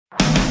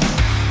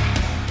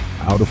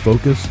Out of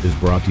Focus is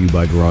brought to you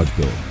by Garage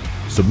Build.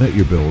 Submit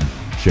your build,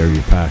 share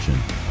your passion.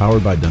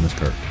 Powered by Dennis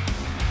Kirk.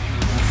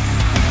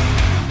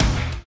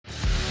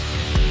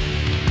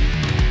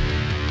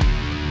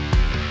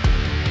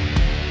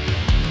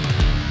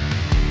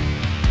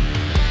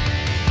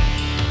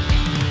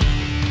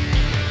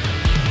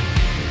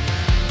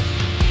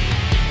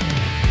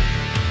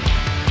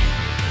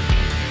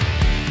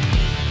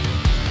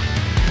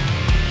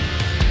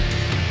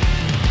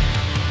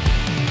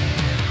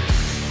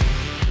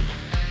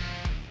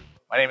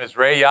 My name is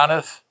Ray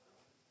Llanes.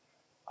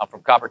 I'm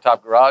from Copper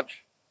Top Garage,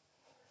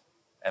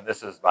 and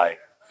this is my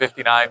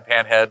 59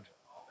 Panhead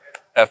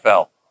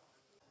FL.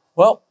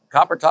 Well,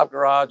 Copper Top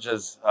Garage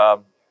is,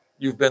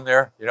 you've been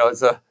there. You know,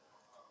 it's a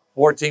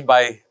 15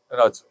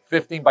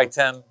 by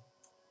 10,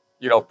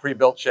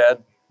 pre-built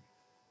shed.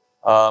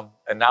 And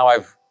now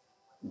I've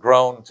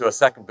grown to a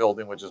second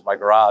building, which is my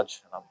garage,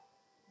 and I'm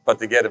about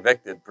to get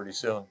evicted pretty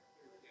soon.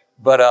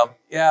 But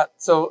yeah,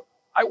 so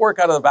I work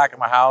out of the back of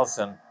my house,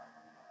 and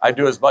I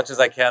do as much as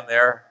I can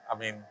there. I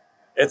mean,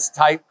 it's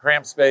tight,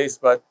 cramped space,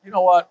 but you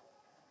know what?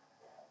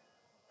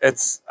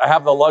 I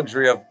have the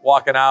luxury of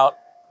walking out,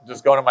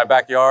 just going to my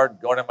backyard,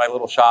 going in my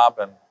little shop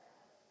and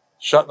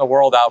shutting the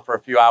world out for a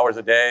few hours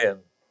a day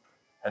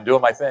and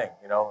doing my thing,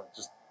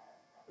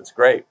 it's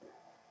great.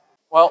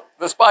 Well,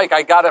 this bike,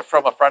 I got it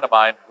from a friend of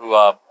mine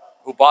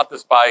who bought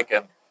this bike,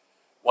 and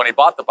when he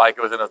bought the bike,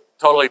 it was in a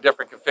totally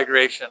different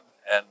configuration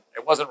and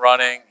it wasn't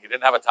running. He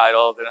didn't have a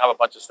title, didn't have a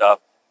bunch of stuff.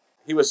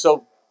 He was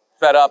so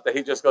fed up that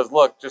he just goes,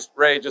 look,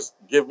 Ray, just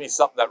give me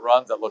something that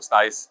runs, that looks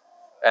nice,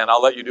 and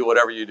I'll let you do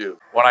whatever you do.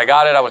 When I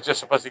got it, I was just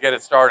supposed to get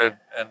it started,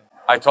 and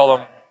I told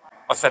him,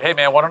 I said, hey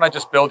man, why don't I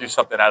just build you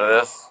something out of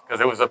this?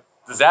 Because it was a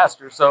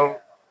disaster. So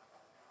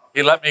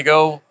he let me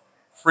go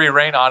free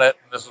rein on it,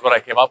 and this is what I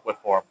came up with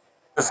for him.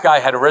 This guy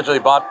had originally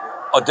bought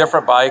a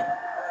different bike,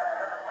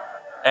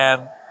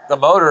 and the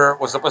motor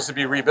was supposed to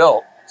be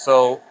rebuilt.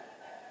 So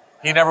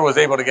he never was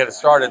able to get it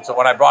started. So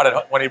when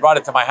he brought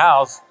it to my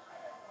house,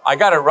 I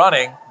got it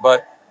running,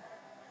 but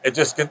it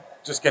just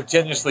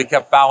continuously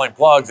kept fouling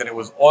plugs, and it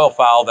was oil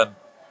fouled, and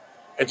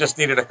it just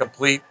needed I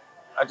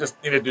just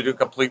needed to do a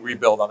complete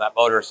rebuild on that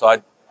motor. So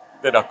I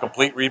did a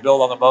complete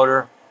rebuild on the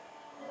motor.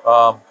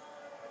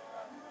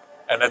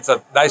 And it's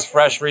a nice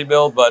fresh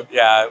rebuild, but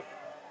yeah,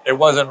 it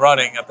wasn't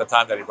running at the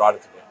time that he brought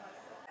it to me.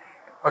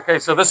 Okay,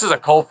 so this is a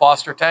Cole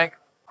Foster tank.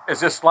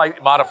 It's just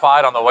slightly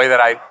modified on the way that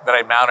I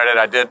mounted it.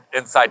 I did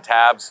inside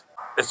tabs.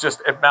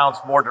 It mounts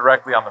more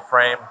directly on the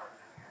frame.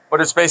 But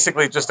it's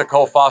basically just a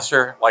Cole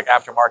Foster, like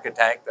aftermarket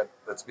tank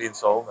that's being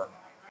sold. And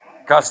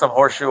custom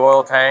horseshoe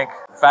oil tank,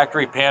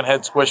 factory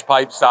Panhead squish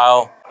pipe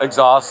style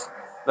exhaust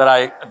that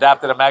I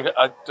adapted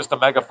just a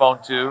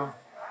megaphone to,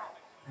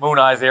 Moon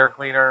Eyes air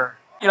cleaner.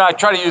 I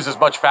try to use as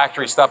much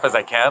factory stuff as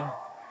I can,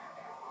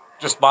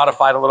 just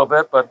modified a little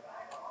bit, but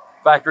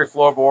factory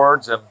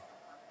floorboards and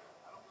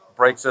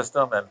brake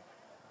system. And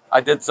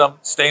I did some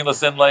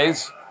stainless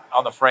inlays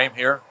on the frame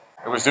here.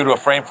 It was due to a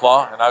frame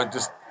flaw, and I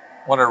just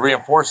wanted to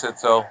reinforce it,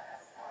 so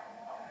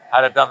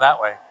had it done that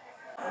way.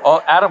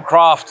 Oh, Adam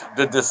Croft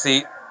did this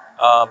seat.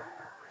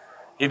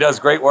 He does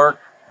great work.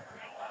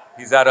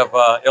 He's out of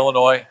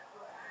Illinois.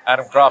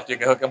 Adam Croft, you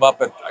can hook him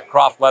up at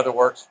Croft Leather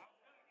Works.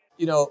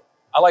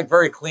 I like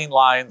very clean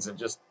lines and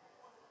just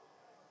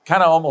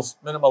kind of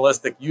almost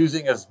minimalistic,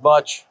 using as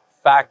much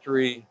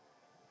factory,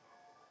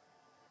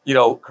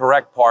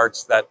 correct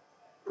parts that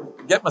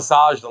get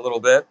massaged a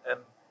little bit, and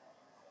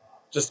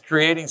just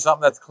creating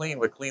something that's clean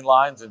with clean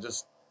lines and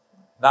just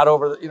not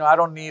over, I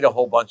don't need a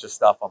whole bunch of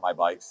stuff on my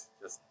bikes.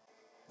 Just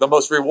the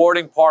most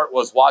rewarding part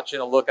was watching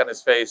a look on his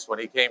face when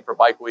he came for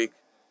Bike Week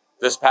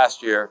this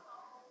past year,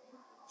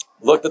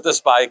 looked at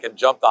this bike and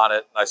jumped on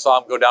it. And I saw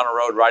him go down the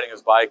road riding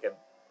his bike, and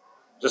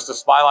just a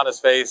smile on his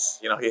face.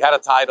 He had a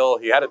title,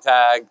 he had a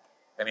tag,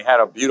 and he had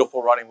a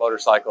beautiful running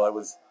motorcycle.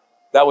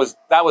 That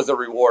was a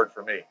reward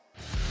for me.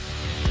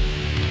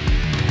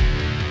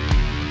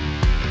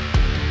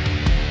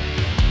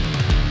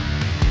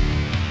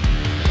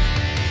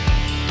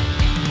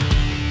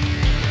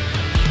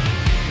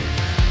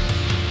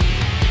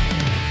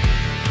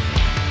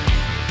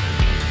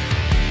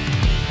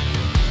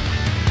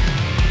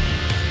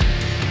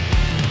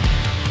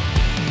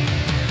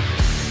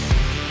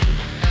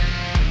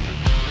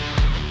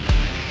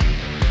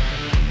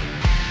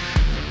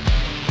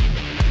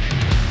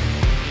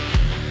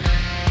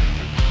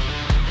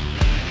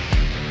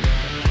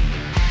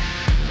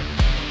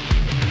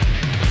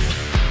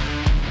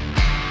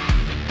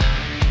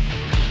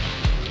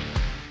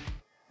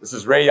 This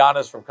is Ray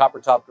Llanes from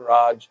Copper Top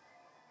Garage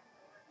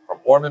from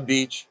Ormond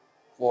Beach,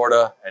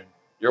 Florida, and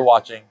you're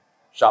watching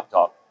Shop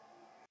Talk.